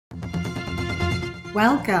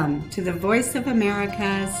Welcome to the Voice of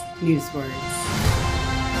America's Newswords.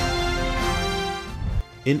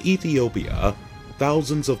 In Ethiopia,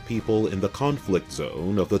 thousands of people in the conflict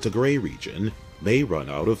zone of the Tigray region may run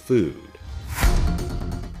out of food.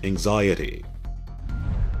 Anxiety.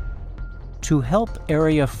 To help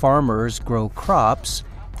area farmers grow crops,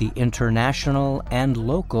 the international and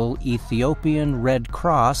local Ethiopian Red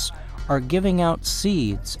Cross are giving out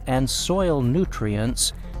seeds and soil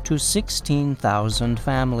nutrients to 16,000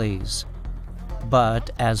 families. But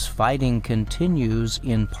as fighting continues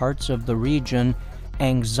in parts of the region,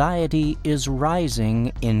 anxiety is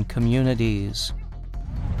rising in communities.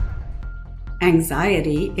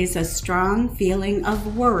 Anxiety is a strong feeling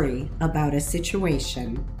of worry about a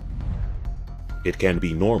situation. It can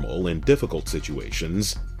be normal in difficult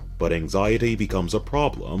situations, but anxiety becomes a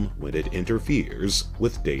problem when it interferes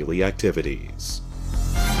with daily activities.